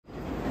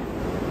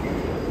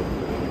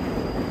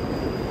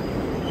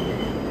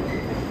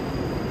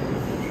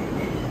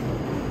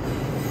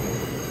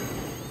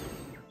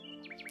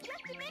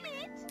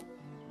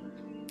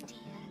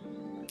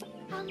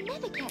I'll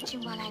never catch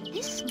him while I'm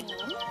this small.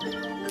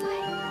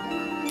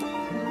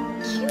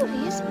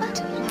 Curious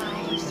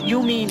butterflies.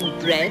 You mean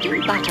bread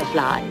and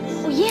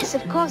butterflies? Oh yes,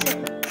 of course.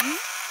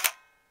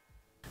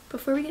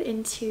 Before we get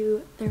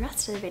into the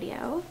rest of the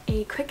video,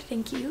 a quick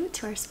thank you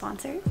to our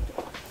sponsor,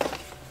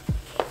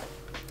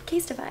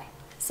 Casetify.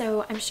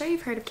 So I'm sure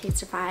you've heard of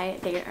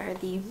Casetify. They are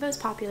the most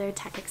popular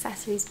tech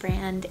accessories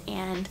brand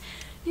and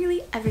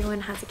nearly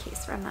everyone has a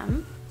case from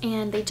them.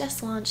 And they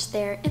just launched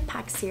their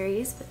Impact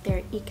series with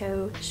their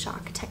Eco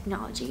Shock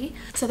technology.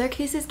 So their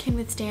cases can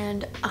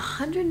withstand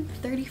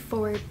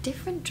 134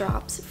 different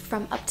drops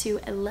from up to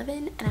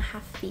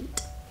 11.5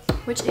 feet,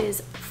 which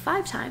is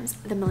 5 times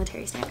the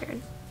military standard.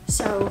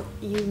 So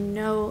you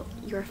know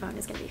your phone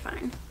is going to be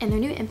fine. And their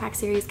new Impact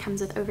series comes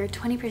with over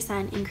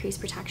 20% increased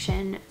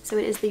protection, so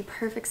it is the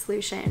perfect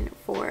solution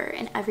for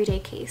an everyday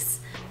case.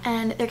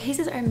 And their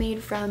cases are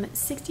made from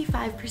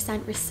 65%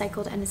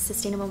 recycled and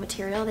sustainable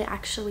material. They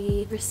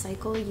actually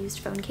recycle used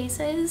phone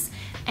cases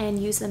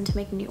and use them to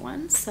make new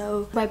ones.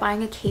 So by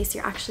buying a case,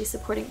 you're actually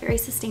supporting a very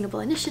sustainable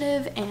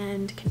initiative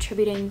and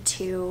contributing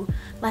to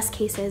less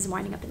cases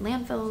winding up in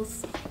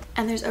landfills.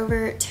 And there's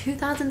over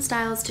 2,000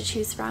 styles to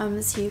choose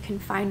from, so you can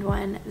find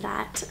one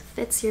that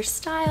fits your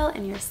style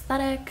and your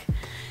aesthetic.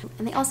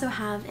 And they also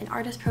have an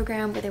artist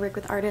program where they work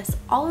with artists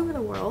all over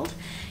the world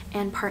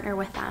and partner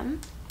with them.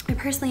 I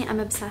personally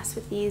am obsessed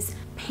with these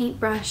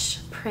paintbrush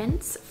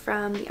prints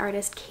from the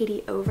artist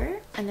Katie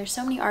Over, and there's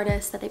so many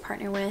artists that they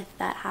partner with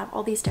that have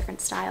all these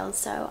different styles,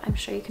 so I'm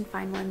sure you can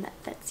find one that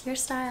fits your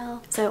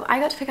style. So I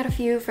got to pick out a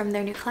few from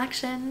their new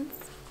collections.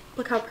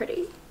 Look how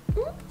pretty.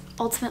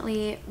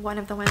 Ultimately, one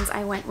of the ones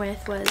I went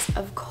with was,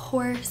 of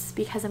course,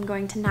 because I'm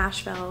going to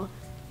Nashville,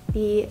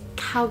 the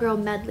Cowgirl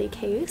Medley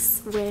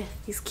case with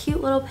these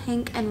cute little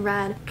pink and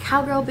red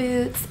cowgirl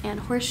boots and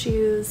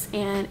horseshoes,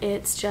 and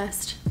it's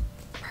just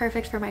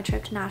perfect for my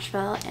trip to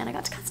Nashville, and I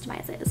got to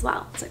customize it as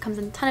well. So it comes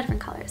in a ton of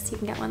different colors, so you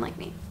can get one like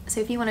me.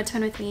 So if you want to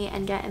twin with me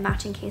and get a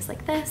matching case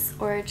like this,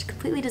 or just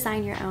completely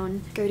design your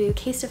own, go to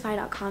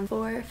casetify.com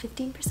for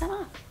 15%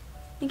 off.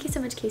 Thank you so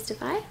much,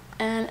 Casetify,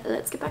 and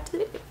let's get back to the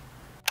video.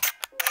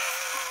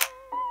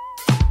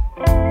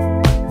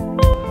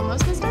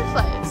 Almost missed our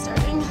flight,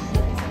 starting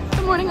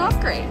the morning off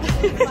great.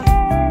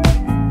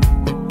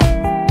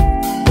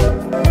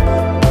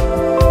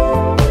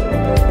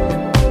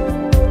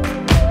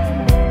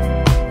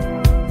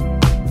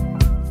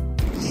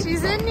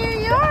 She's in New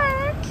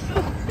York!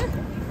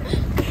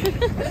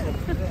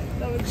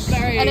 That was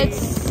very... And it's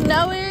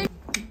snowing.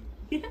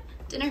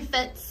 Dinner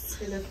fits.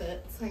 Dinner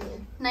fits. Hang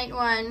on. Night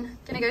one.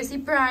 Gonna go see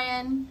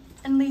Brian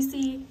and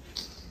Lucy.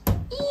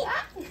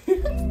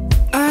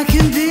 I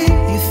can be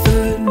your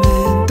third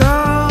man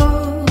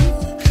dog,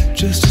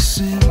 just a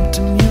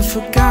symptom you've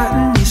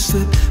forgotten. You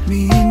slip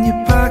me in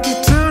your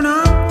pocket, turn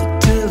on the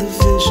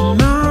television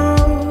now,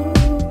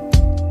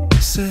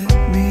 set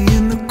me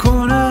in the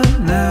corner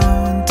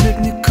now, and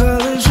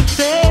Technicolor's your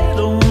bed.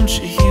 Oh, won't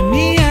you hear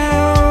me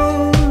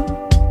out?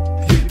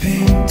 You're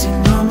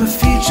painting all my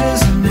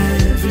features and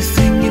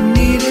everything you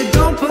needed.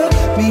 Don't put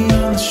me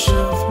on the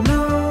shelf, no.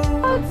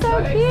 Oh, it's so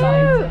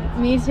cute!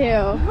 Me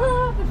too.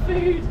 The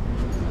food.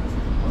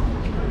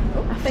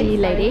 See you,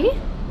 lady. You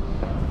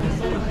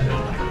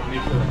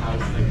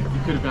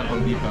could have gone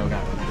Home Depot.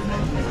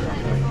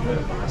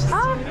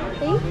 Oh,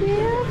 thank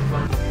you.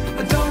 I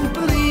don't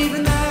believe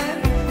in that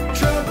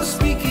trouble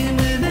speaking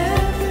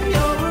whenever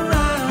you're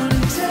around,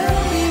 and tell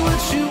me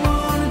what you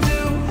want to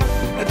do.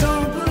 I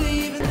don't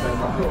believe in that.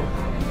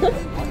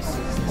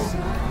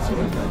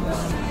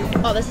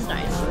 Oh, this is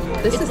nice.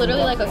 It's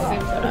literally like a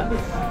cream soda.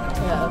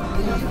 Yeah.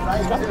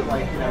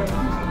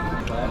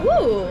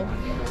 Woo!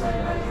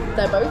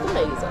 They're both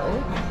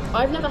amazing.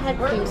 I've never had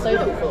cream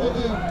soda before.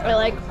 I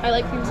like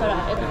cream soda.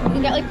 You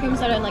can get like cream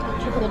soda in like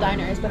typical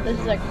diners, but this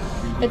is like,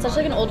 it's such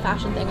like an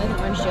old-fashioned thing with an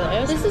orange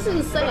julius. This is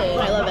insane.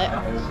 I love it.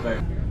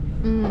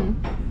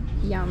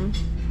 Yum.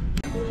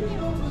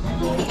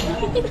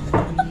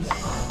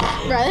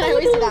 Right, I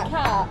always do that.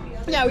 Cat.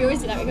 Yeah, we always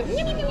do that. We go,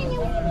 meow, meow, meow, meow,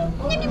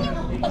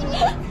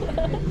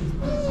 meow.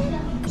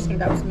 Just gonna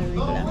grab some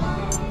arugula.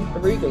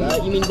 Arugula?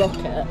 You mean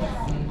rocket?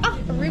 Ah,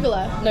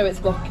 arugula. No, it's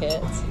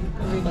rocket.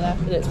 Arugula.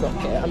 It's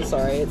rocket. I'm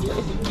sorry. It's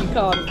you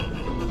can't.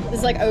 This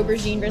is like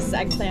aubergine versus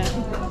eggplant.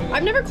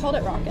 I've never called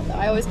it rocket though.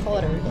 I always call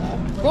it arugula.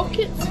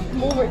 Rocket's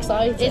more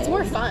exciting. It's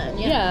more fun.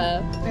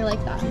 Yeah. I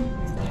like that.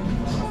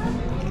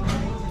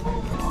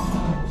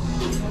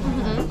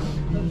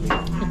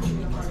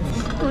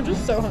 I'm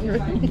just so hungry.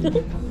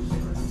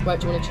 Right,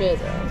 do you want to cheers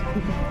it?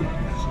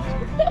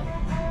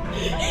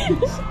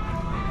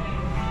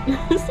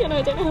 Sienna,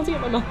 I don't know how to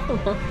get my mouth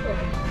around it.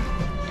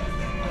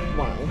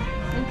 Wow.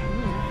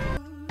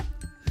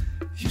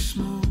 You're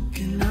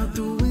smoking out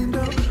the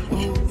window,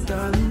 oh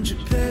darling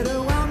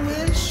Geppetto, I'm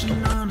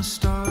wishing on a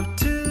star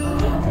too.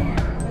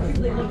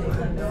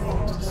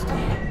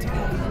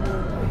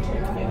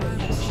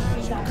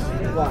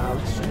 Wow.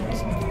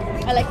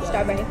 I like the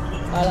strawberry. I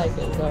like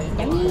it as well.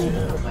 Yummy.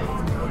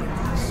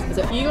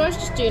 So you guys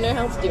just do know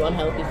how to do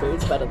unhealthy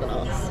foods better than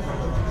us.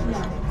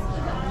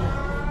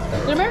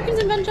 Did Americans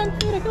invent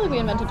junk food? I feel like we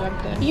invented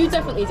junk food. You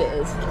definitely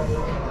did.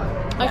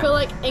 I feel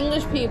like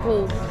English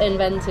people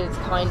invented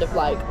kind of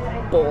like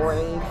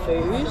boring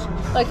food.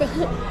 Like,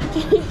 do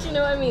you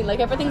know what I mean? Like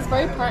everything's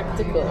very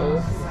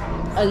practical,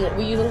 and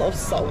we use a lot of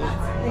salt.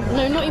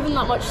 No, not even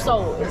that much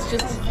salt. It's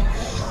just,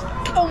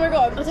 oh my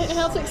god, I don't know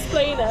how to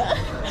explain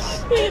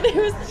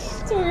it.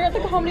 So we were at the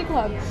comedy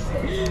club.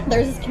 There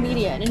was this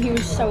comedian, and he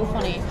was so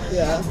funny.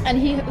 Yeah. And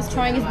he was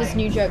trying this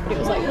new joke, but it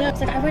was like, it's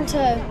like I went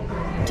to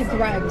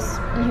Greg's,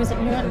 and he was like,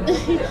 you know what?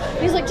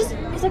 he's like,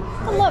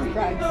 I love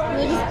Greg's.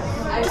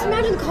 Just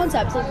imagine the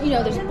concept. Like, you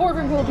know, there's a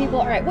boardroom full of people.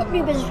 All right, what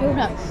new business do we open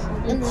up?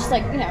 And it's just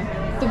like, you know,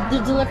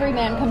 the delivery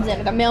man comes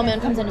in, the mailman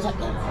comes in, and is like,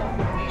 you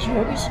know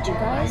what we should do,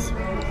 guys?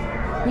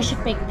 We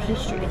should make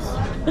pastries,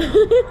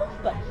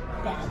 but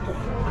badly.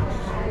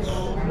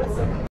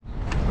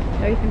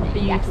 Very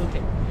beautiful.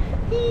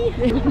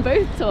 We can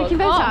both talk. We can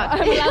both talk.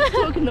 I'm allowed to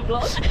talk in the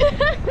vlog.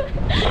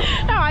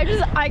 No,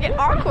 I get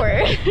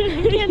awkward. I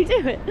can't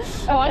do it.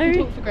 Oh, I can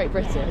talk for Great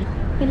Britain.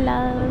 We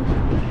love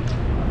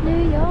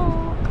New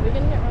York. We're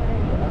gonna get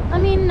right. I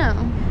mean, no.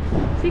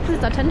 See, because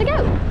it's our turn to go.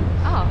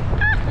 Oh.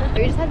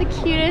 We just had the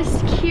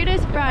cutest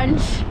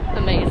brunch.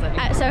 Amazing.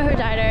 At Soho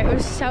Diner. It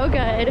was so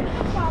good.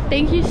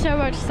 Thank you so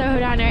much, Soho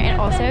Diner, and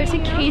also to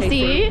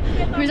Casey,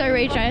 who's our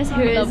waitress,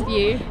 who is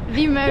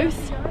the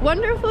most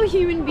wonderful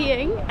human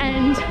being,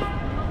 and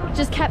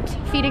just kept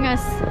feeding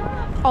us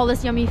all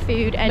this yummy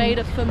food and made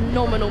a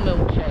phenomenal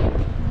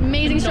milkshake.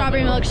 Amazing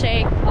strawberry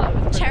milkshake,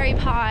 cherry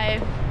pie,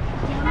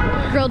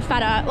 grilled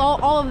feta,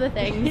 all of the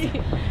things.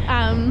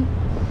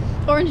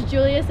 Orange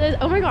Julius's.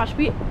 Oh my gosh,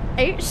 we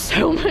ate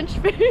so much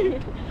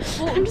food.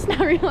 I'm just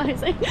now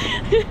realizing.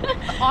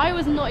 I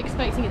was not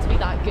expecting it to be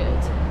that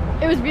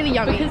good. It was really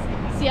yummy. Because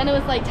Sienna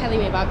was like telling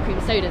me about cream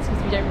sodas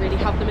because we don't really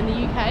have them in the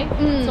UK.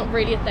 It's not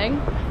really a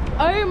thing.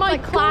 Oh my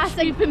like gosh,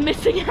 classic. we've been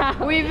missing out.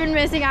 We've been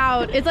missing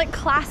out. It's like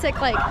classic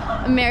like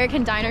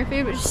American diner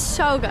food, which is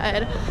so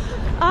good.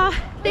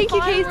 Thank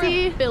you,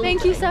 Casey.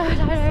 Thank you, Soho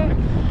Diner.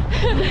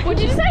 What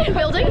did you say? A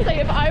building?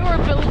 If I were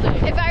a building.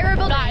 If I were a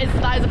building.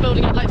 That is a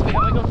building I'd like to be. Oh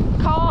my god.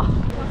 Car.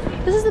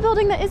 This is the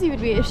building that Izzy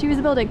would be if she was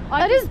a building.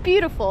 That is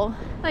beautiful.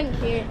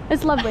 Thank you.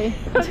 It's lovely.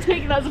 I'm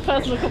taking that as a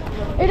personal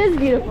compliment. It is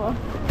beautiful.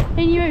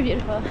 And you are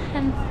beautiful.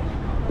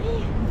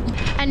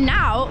 And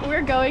now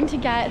we're going to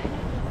get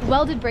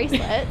welded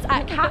bracelets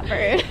at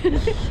Catbird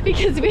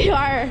because we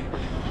are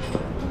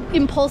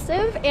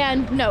impulsive,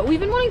 and no, we've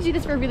been wanting to do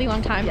this for a really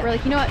long time. We're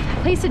like, you know what,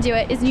 the place to do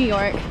it is New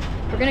York.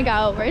 We're gonna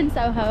go, we're in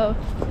Soho.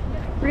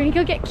 We're gonna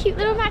go get cute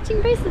little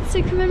matching bracelets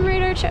to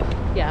commemorate our trip.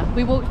 Yeah,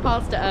 we walked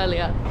past it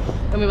earlier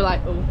and we were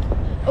like,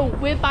 oh,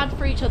 we're bad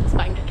for each other's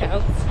bank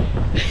accounts.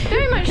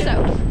 Very much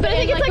so. But I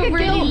think it's like a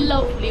really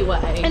lovely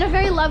way. In a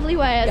very lovely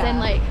way, as in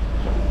like,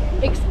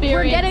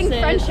 we're getting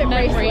friendship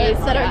bracelets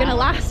that are gonna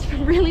last for a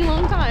really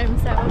long time,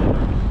 so.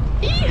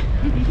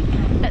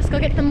 Let's go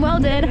get them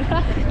welded.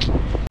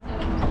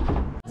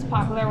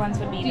 Popular ones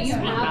would be the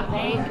Sweet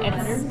Nothing.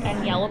 It's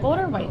in yellow gold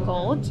or white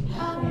gold.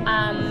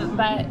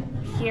 But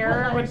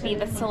here would be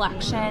the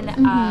selection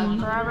of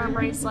forever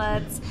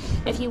bracelets.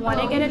 If you want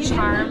to get a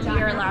charm,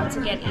 you're allowed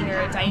to get either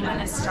a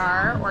diamond, a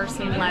star, or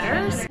some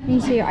letters. Me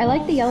too. I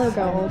like the yellow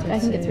gold. I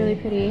think it's really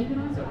pretty.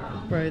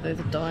 Bro, those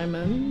are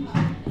diamonds.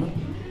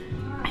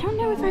 I don't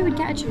know if I would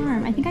get a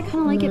charm. I think I kind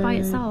of like it by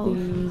itself.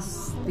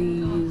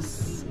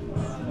 These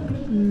are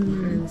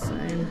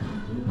insane.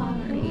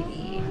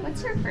 Alrighty.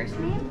 What's your first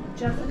name?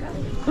 Jessica.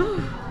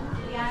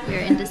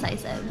 You're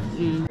indecisive.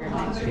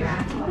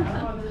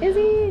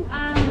 Izzy!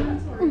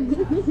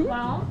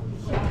 Well,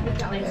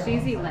 it's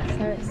easy list.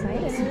 So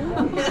excited.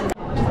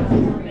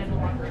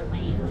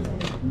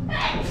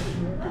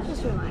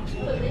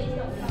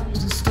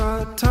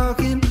 Start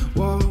talking,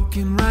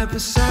 walking right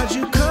beside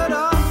you, cut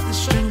off the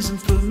strings and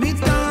put me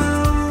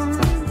down.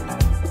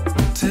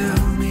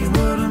 Tell me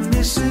what I'm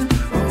missing.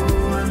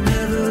 Oh, I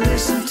never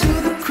listen to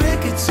the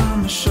crickets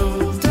on my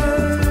shoulder.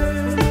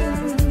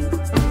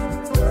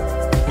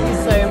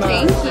 So much.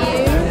 Thank you.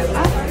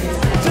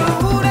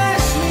 Don't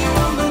ask me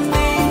what my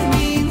name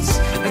means.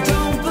 I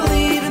don't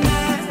believe in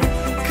that.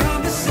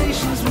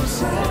 Conversations will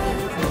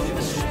slide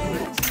over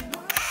strings.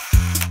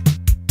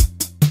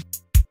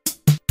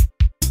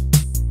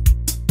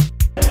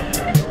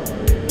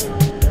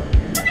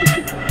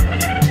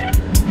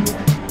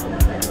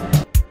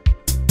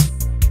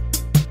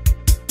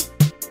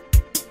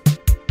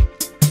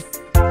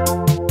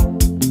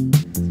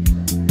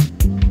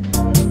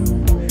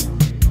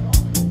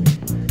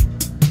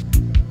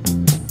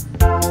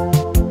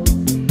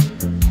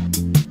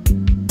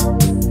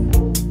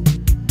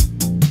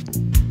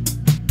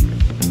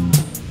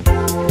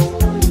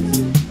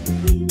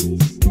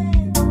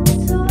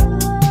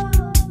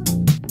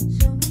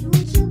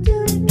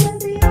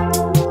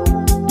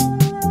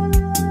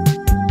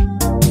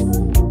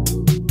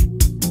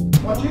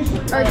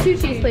 Or 2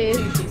 cheese, please.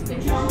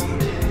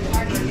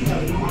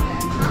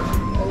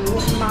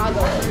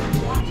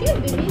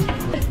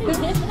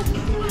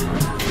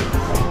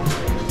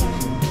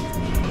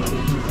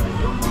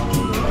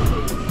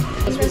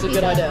 This was a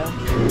good idea.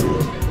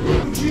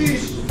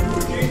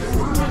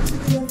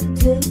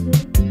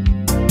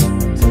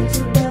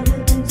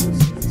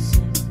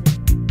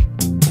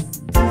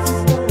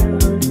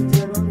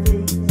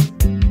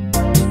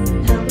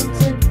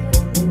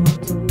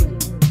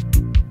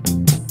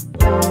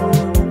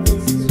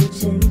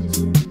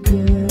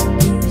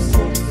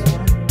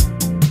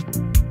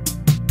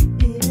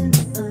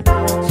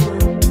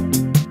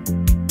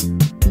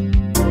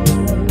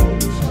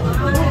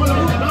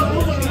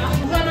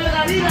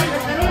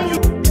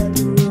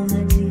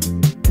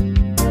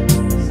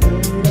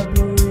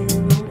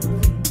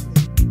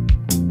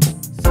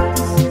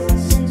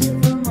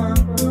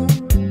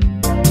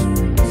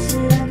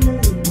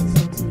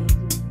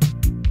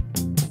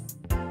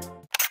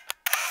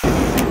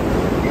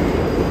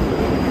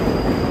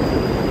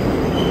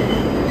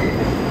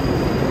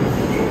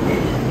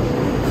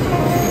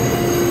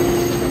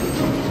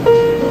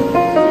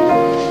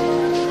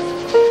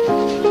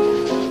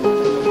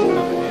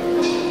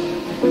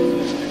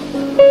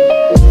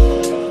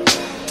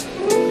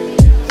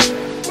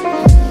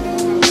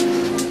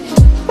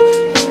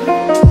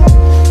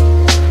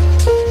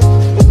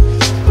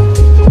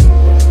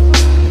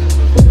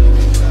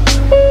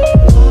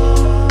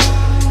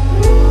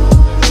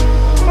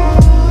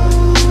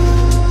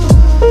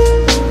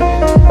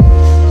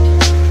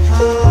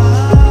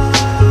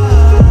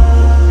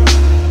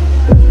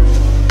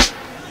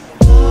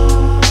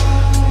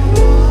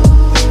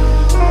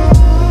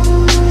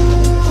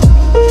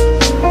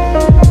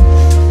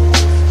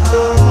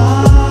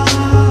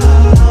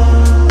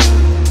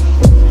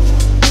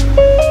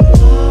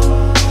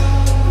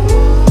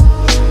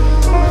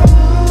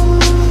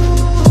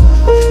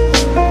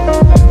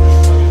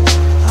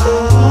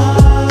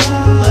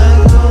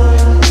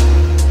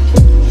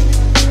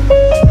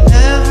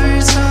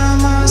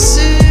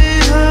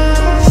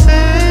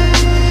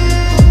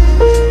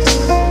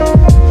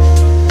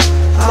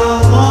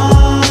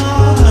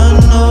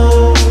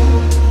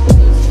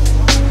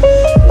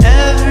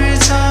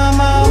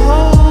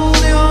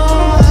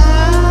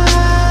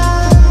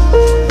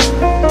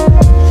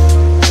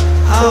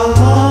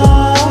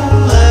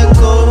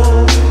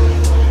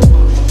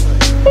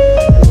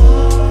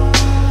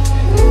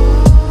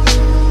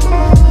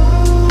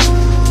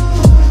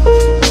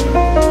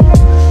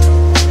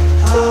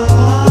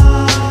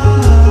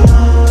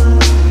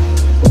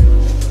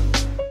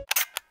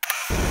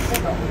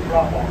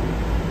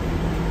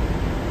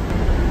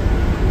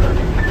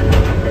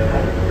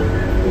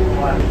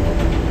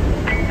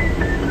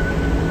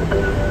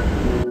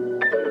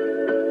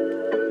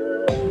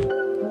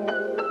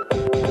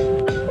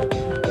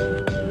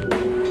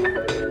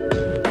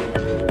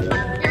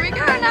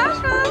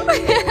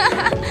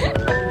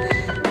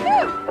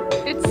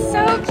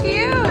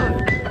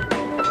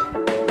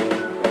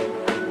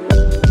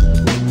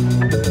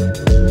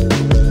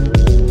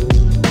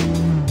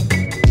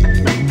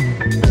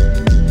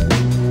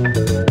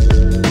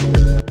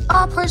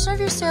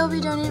 will be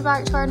donated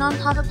back to our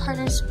nonprofit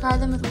partners to provide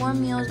them with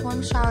warm meals,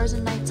 warm showers,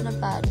 and nights in a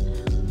bed.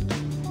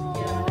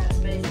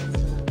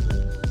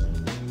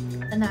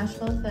 The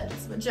Nashville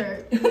fits, which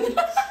are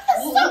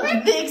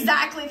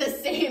exactly the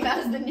same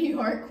as the New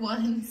York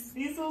ones.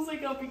 These also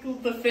can't be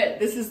called the fit.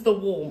 This is the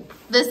warmth.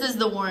 This is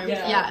the warmth.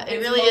 Yeah,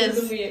 it really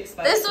is.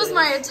 This was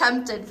my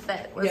attempted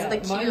fit. Was the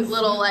cute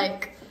little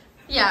like.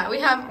 Yeah, we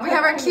have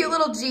our cute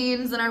little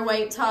jeans and our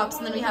white tops,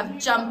 and then we have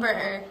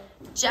jumper,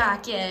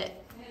 jacket.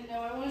 No,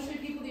 I want to show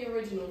people the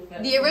original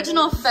fit. The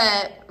original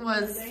fit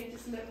was.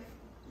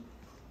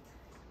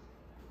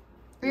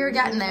 We were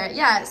getting there.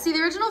 Yeah, see, the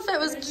original fit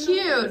was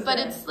cute, but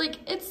it's like,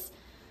 it's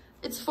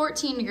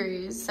 14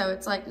 degrees, so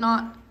it's like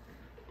not,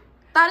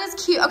 that is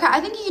cute. Okay, I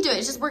think you can do it.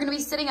 It's just we're going to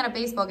be sitting at a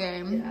baseball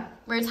game. Yeah.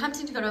 We're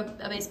attempting to go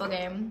to a baseball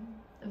game.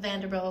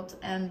 Vanderbilt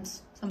and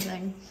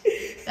something.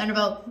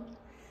 Vanderbilt,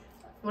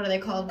 what are they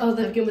called? Oh,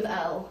 they begin with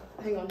L.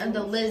 Hang on. And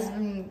the Liz,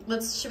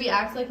 should we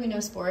act like we know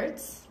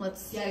sports?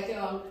 Yeah,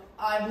 go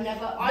on.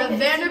 The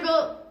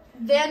Vanderbilt,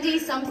 Vandy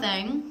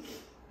something.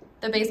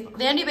 The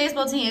Vandy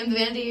baseball team, the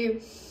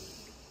Vandy...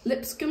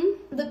 Lipscomb?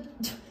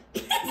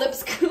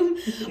 Lipscomb.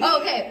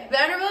 Oh, okay.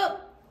 Vanderbilt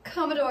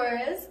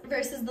Commodores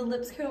versus the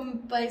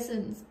Lipscomb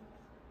Bisons.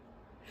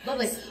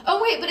 Lovely.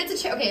 Oh wait, but it's a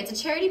charity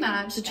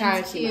match. It's a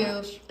charity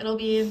match. It'll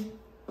be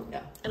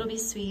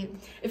sweet.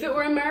 If it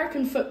were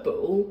American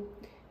football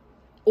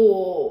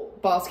or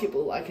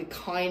basketball, I could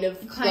kind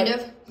of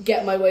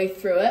get my way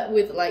through it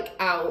with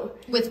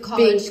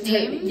college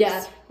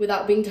names.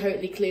 Without being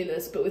totally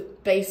clueless. But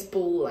with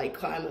baseball,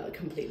 like I'm at a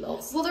complete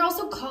loss. Well, they're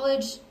also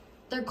college.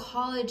 They're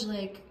college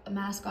like a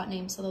mascot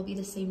name, so they'll be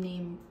the same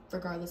name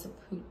regardless of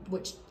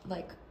what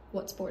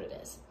sport it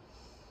is.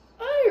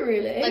 Oh,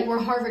 really? Like we're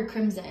Harvard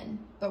Crimson,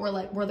 but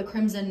we're the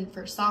Crimson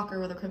for soccer,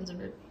 we're the Crimson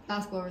for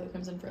basketball, we're the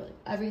Crimson for like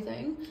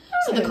everything. Oh.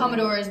 So the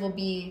Commodores they'll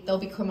be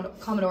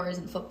Commodores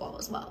in football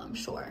as well, I'm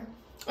sure.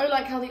 Oh,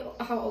 like how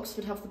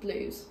Oxford have the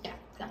Blues. Yeah,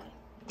 exactly.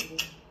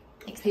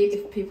 If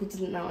people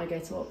didn't know I go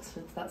to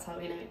Oxford, that's how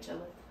we know each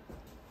other.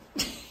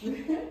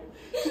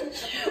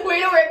 Way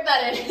to work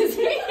that in, isn't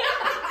it?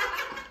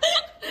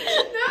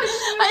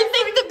 I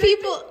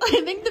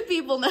think the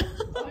people know. I'm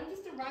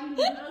just a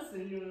random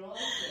person, you know.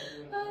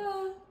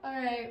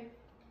 Alright.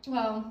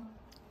 Well,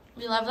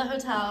 we love the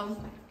hotel.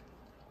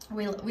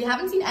 We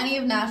haven't seen any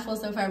of Nashville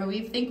so far, but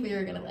we think we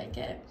were gonna like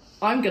it.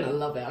 I'm gonna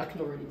love it, I can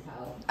already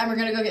tell. And we're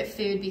gonna go get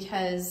food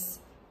because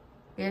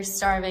we're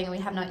starving and we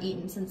have not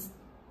eaten since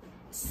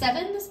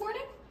 7 this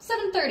morning?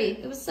 7:30.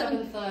 It was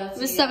 7:30. It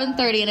was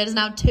 7:30 and it is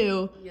now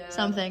 2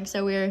 something.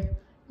 So we're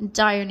in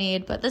dire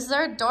need. But this is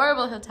our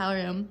adorable hotel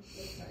room.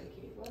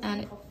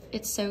 And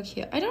it's so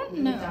cute. I don't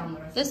know.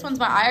 This one's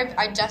mine.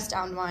 I just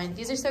downed mine.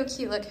 These are so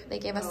cute. Look, they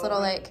gave us little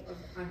like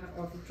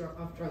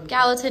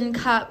Gallatin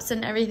cups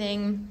and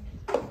everything.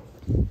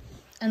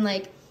 And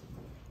like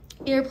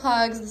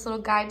earplugs, this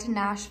little guide to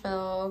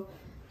Nashville,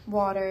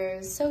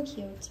 waters. So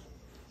cute.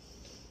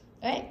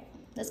 All right,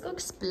 let's go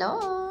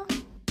explore.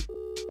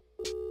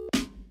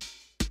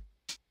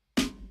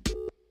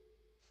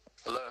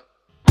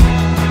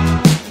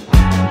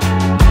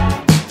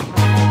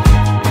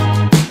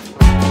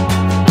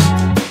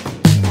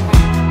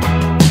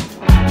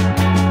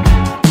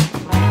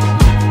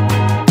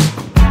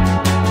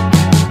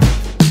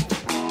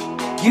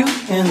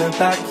 In the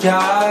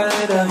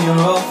backyard of your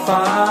old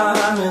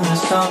farm in the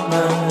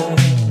summer,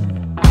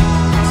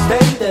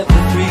 stayed there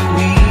for 3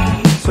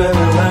 weeks where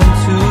we learned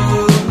to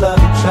love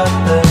each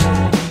other.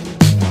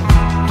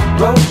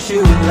 Wrote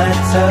you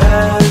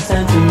letters,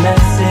 sent a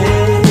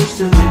message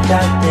to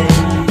that day.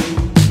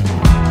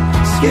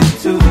 Skip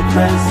to the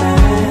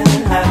present,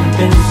 haven't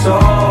been so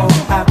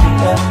happy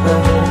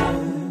ever.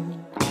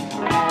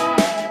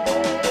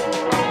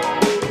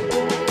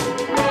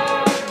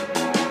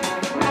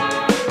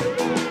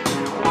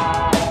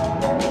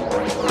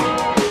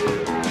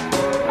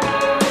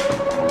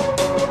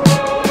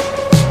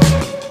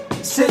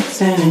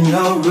 In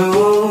your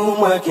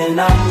room, working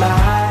on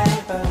my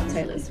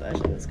Taylor's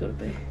version, it's gotta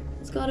be.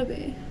 It's gotta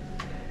be.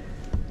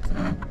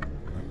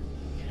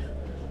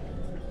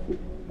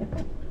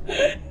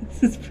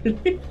 This is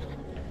brilliant.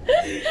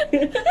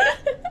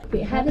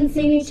 We haven't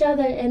seen each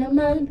other in a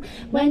month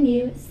when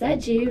you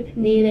said you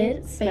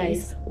needed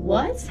space.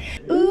 What?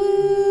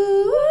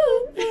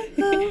 Ooh,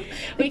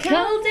 we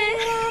called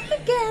it off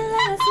again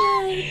last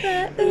night,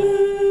 but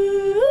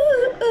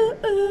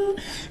ooh,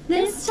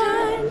 this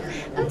time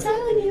I'm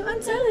telling you,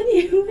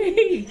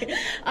 we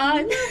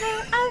are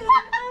never,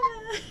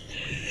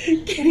 ever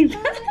getting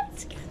back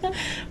together.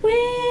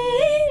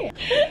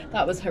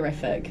 That was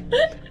horrific,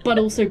 but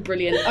also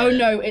brilliant. Oh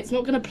no, it's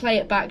not going to play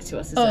it back to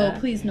us, is it? Oh,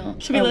 please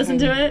not. Should we listen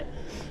to it?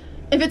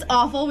 If it's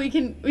awful, we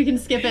can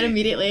skip it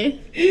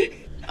immediately.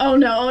 Oh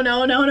no.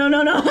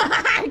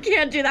 I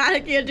can't do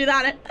that.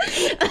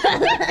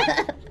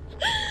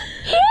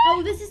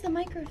 Oh, this is the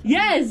microphone.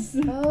 Yes!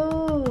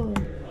 Oh.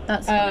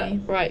 That's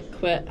funny. Right,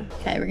 quit.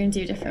 Okay, we're gonna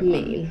do a different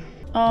one.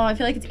 Oh, I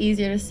feel like it's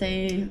easier to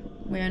say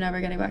we're never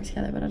getting back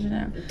together, but I don't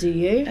know. Do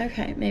you?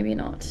 Okay, maybe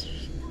not.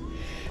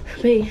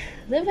 be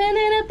living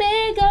in a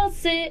big old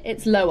city.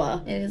 It's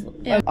lower. It is.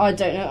 I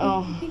don't know.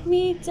 Oh. Take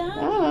me down.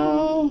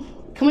 Oh.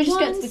 Can we just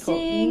get to the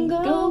chorus?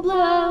 Single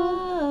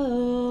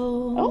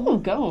blow. Oh,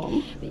 go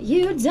on.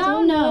 You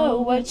don't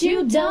know what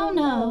you don't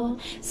know.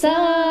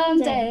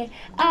 Someday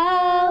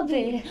I'll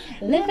be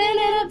living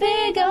in a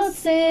big old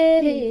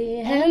city,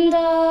 and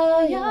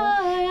all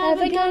you're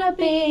ever gonna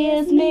be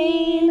is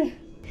mean.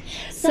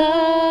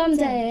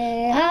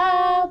 Someday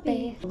I'll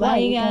be. Why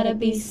you gotta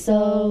be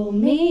so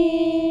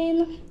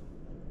mean?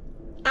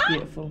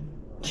 Beautiful.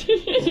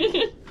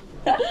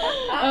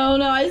 Oh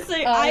no, I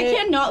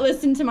cannot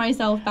listen to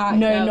myself back.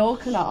 No, nor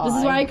can I. This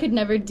is why I could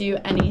never do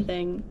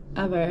anything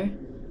ever.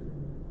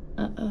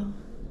 Uh-oh.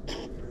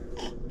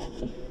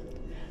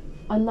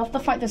 I love the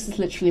fact this is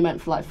literally meant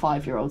for like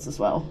 5-year-olds as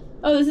well.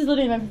 Oh, this is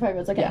literally meant for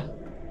 5-year-olds. Okay. Yeah.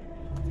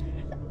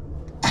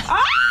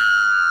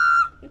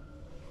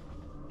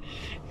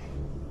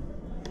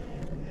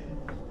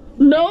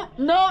 No,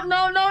 no,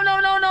 no, no, no,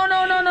 no, no,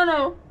 no, no, no,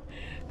 no.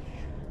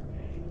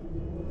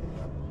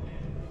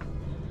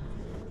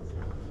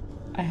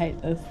 I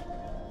hate this.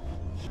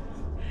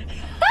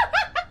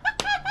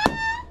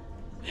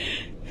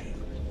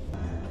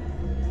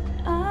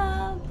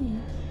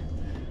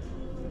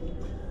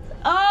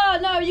 Oh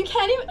no, you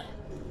can't even.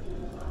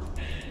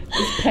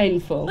 It's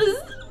painful.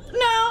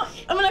 No,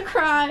 I'm gonna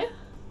cry.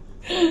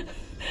 I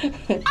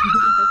think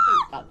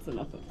that's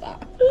enough of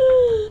that.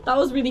 That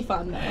was really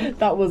fun though.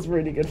 That was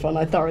really good fun.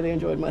 I thoroughly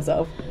enjoyed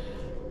myself.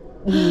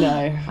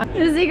 No.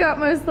 Izzy got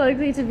most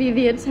likely to be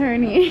the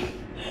attorney.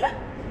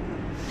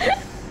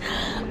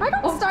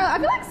 I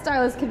feel like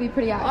stylist could be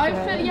pretty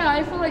accurate.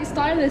 I feel like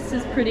stylist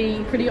is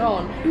pretty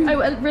on.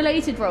 Oh,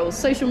 related roles: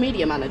 social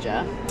media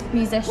manager,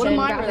 Musician, what are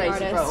my graphic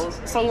related artist.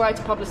 roles?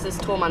 Songwriter,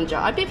 publicist, tour manager.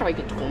 I'd be a very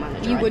good tour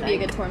manager. You I would be a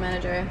think. good tour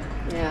manager.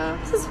 Yeah.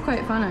 This is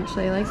quite fun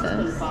actually, I like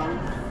this. Fun.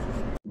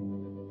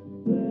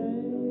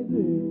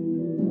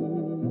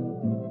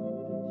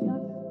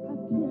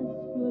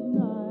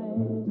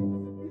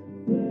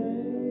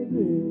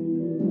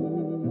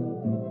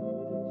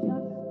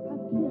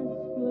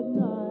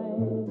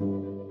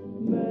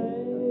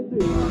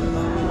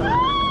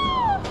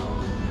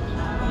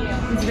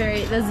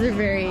 Those are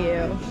very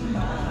you.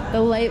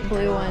 The light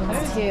blue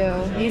ones too.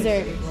 These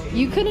are,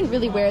 you couldn't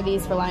really wear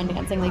these for line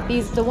dancing. Like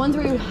these, the ones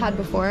we had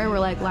before were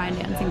like line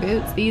dancing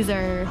boots. These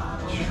are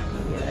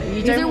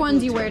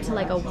ones you wear to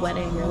like a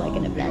wedding or like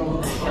an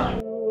event.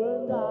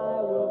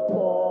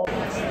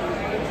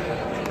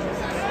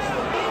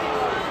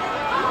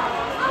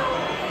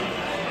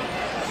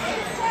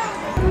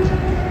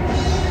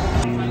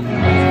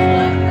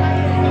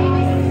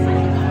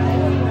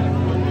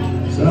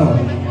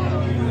 So,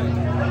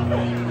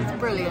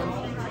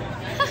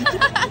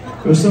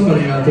 there's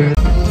somebody out there.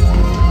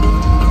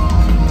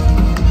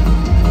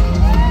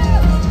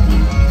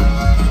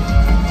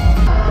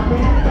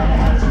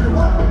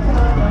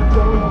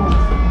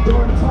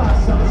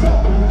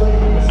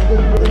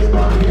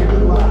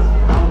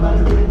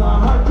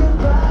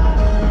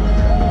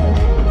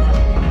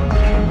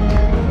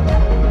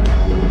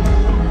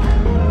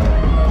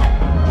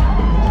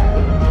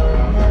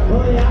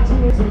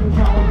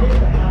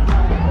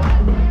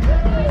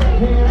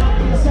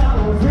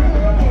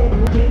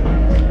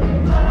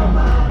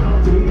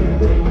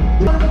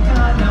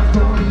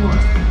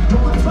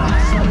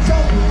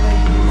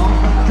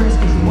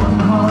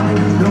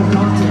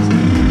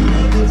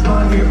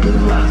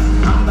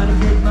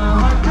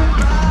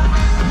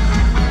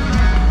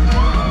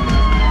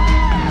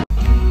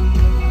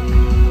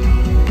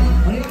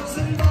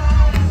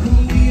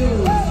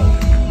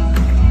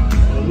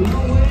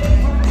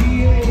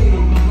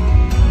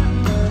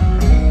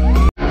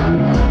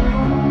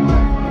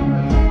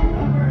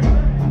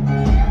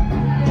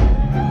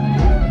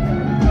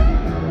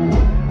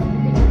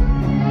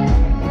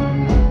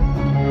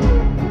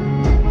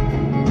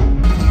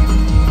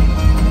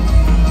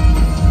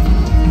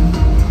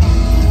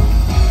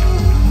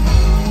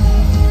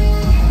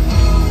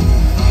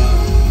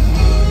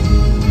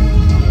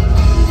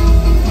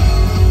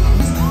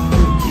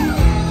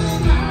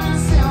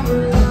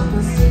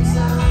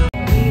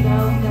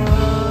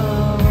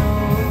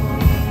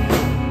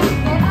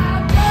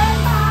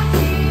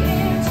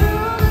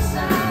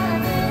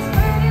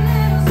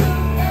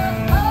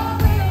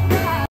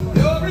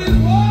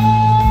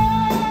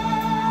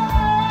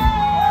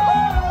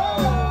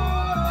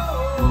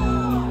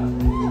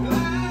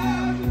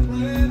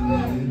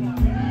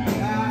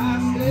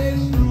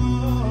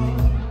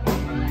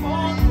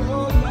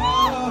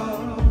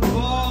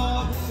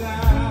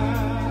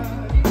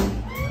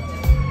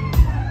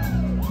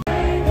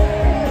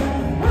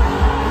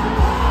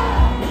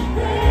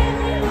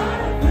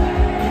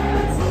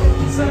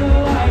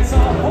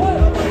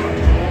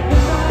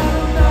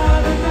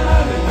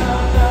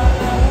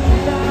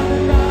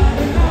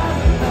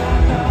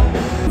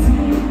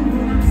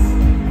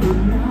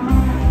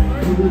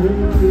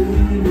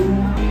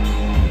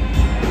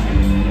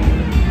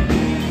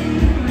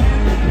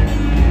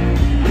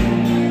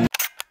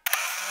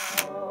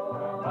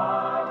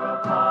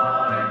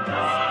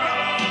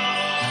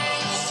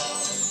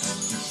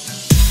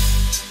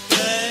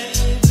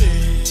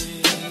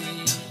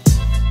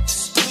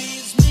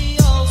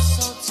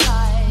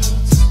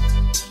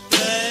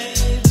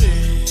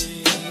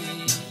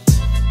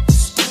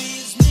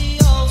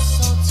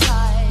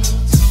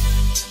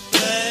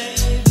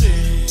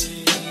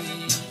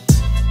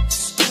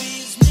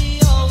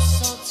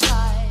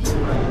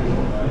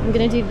 I'm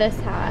gonna do this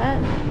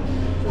hat.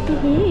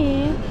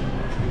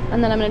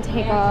 And then I'm gonna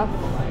take off,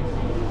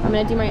 I'm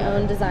gonna do my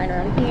own design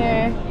around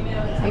here.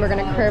 And we're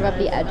gonna curve up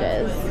the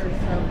edges.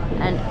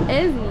 And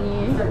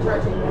Izzy,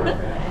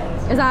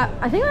 is that,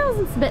 I think that was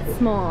a bit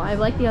small. I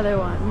like the other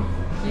one.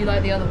 You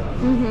like the other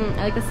one?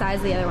 I like the size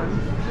of the other one.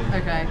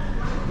 Okay.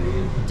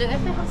 Do they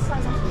have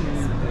size on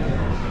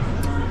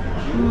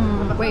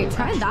this? Wait,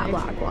 try that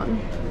black one.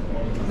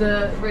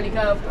 The really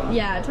curved one?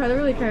 Yeah, try the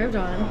really curved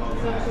one.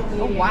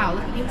 Oh wow,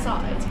 look at the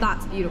inside.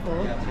 That's beautiful.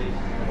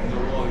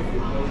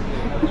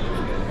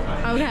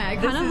 Okay,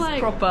 kind of like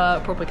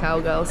proper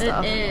cowgirl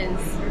stuff. It is.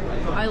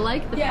 I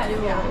like the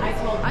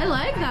I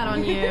like that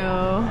on you.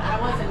 I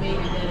wasn't me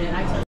who did it.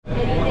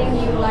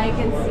 Anything you like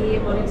and see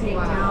and want to take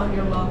down,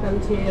 you're welcome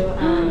to.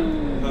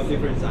 Have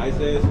different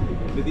sizes.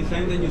 The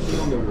design that you see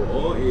on the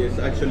wall is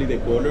actually the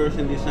colors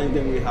and design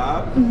that we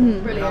have.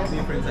 We have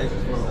different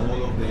sizes for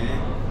all of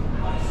them.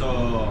 So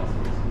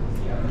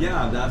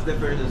yeah, that's the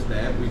first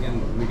step. We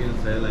can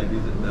say like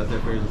this. That's the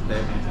first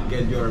step.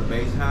 Get your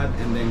base hat,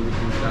 and then we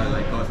can start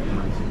like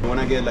customizing. We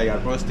wanna get like a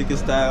rustic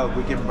style.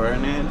 We can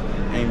burn it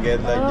and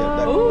get like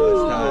that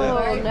cool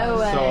style. No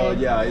way. So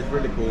yeah, it's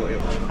really cool.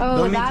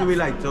 Don't need to be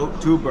like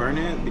too burn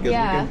it because we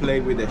can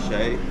play with the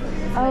shape.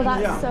 Oh,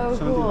 that's so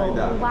cool. Like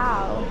that.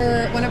 Wow.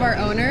 One of our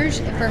owners,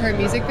 for her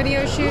music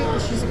video shoot,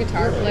 she's a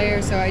guitar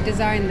player, so I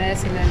designed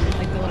this and then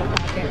like the little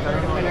pocket for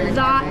her to put her.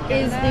 That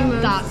is the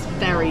most. That's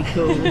very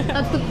cool.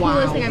 That's the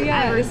coolest thing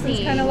I've ever seen.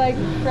 It's kind of like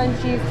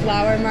Frenchy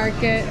flower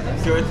market.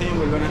 Sure thing,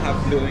 we're gonna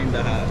have blue in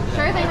the hat.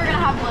 Sure thing, we're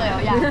gonna have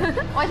blue. Yeah.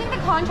 Well, I think the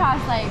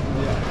contrast, like,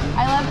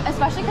 I love,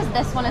 especially because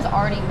this one is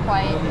already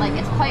quite, like,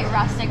 it's quite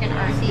rustic and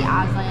earthy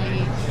as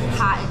a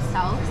hat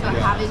itself. So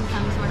having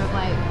some sort of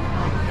like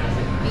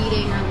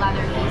beading or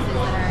leather pieces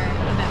that are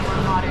a bit more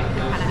modern,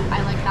 kind of,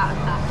 I like that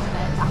effect of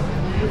it,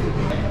 definitely.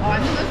 Oh, I'm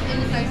the most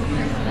indecisive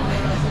person in the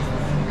world.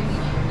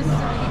 This is a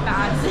really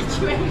bad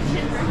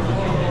situation for me.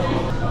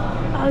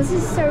 Oh, this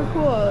is so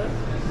cool.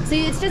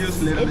 See, it's just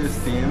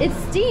steam. It's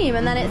steam,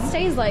 and then it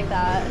stays like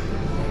that.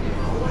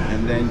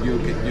 And then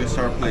you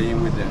start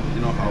playing with it.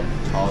 You know how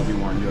tall you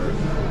want your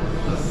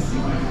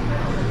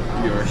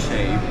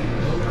shape.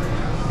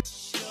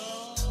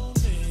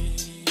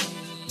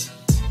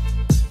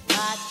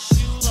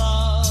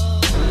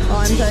 Oh,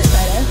 I'm so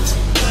excited.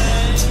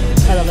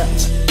 I love it.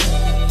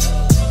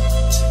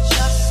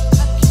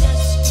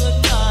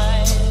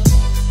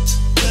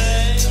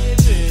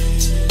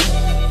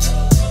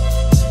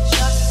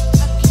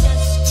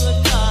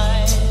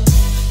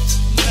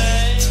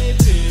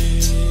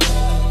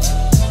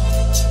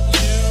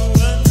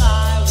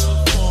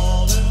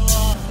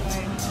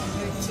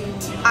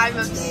 I'm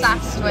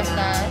obsessed with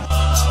this.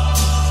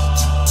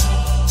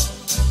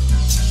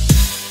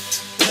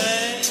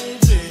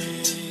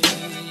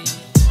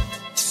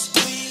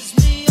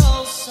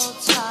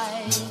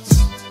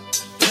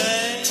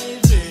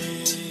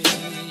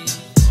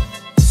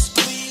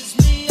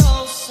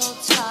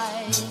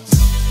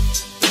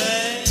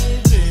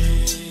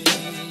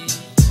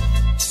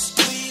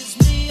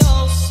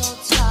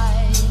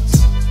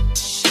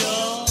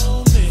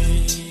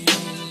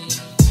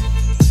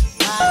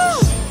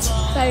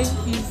 Thank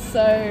you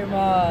so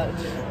much.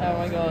 Oh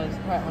my god.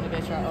 Right, I want to go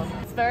try it on.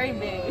 It's very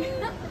big.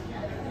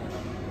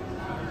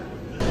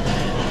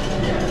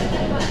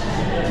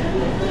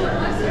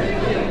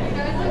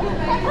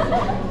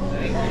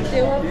 Do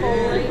a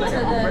fully to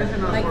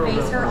the, like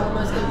face her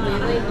almost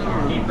completely.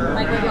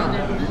 Like what y'all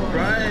do.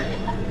 Right.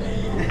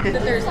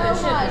 But there's no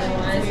shit otherwise.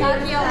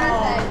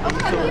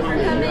 Thank you for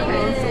coming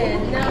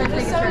in. No,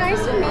 it's so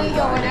nice to meet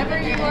you whenever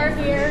you are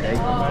here. This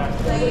was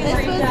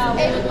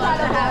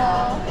incredible.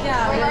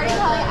 Yeah. We're already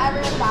telling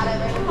everyone about it.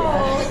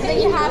 It's something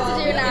you have to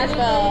do in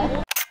Nashville.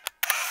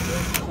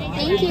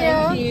 Thank you.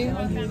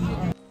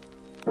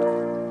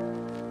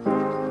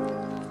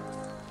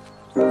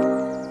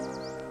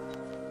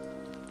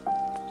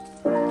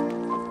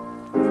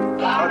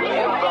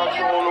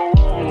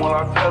 When I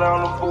cut down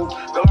the boot,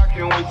 girl, I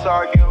can't wait till I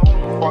get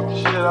home. Fuck the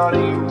shit out of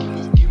you.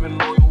 Even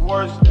though your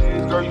worst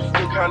days, girl, you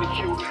still kinda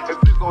cute. If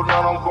it go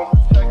down, I'm gon'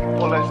 protect you.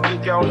 Pull that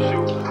stick out and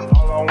shoot.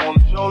 All I want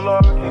is your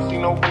love. I can't see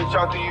no bitch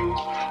out to you.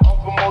 On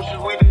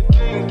promotions, we did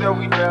things that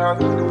we didn't have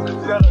to do.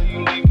 Better you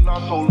leaving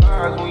out so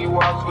lies when you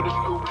ask for the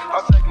truth.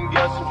 I second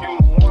guess if you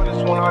the one,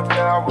 that's when I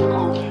can't have a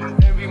clue.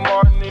 Envy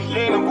Martin and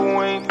Gina, but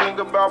we ain't think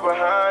about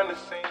behind the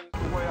scenes.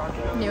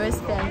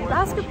 Newest fan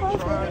basketball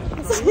fan.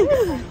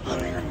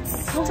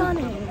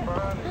 Stunning.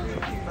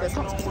 This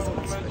one's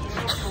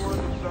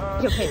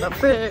you pay up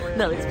for it.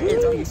 No, it's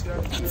beautiful. It's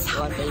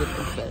so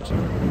beautiful.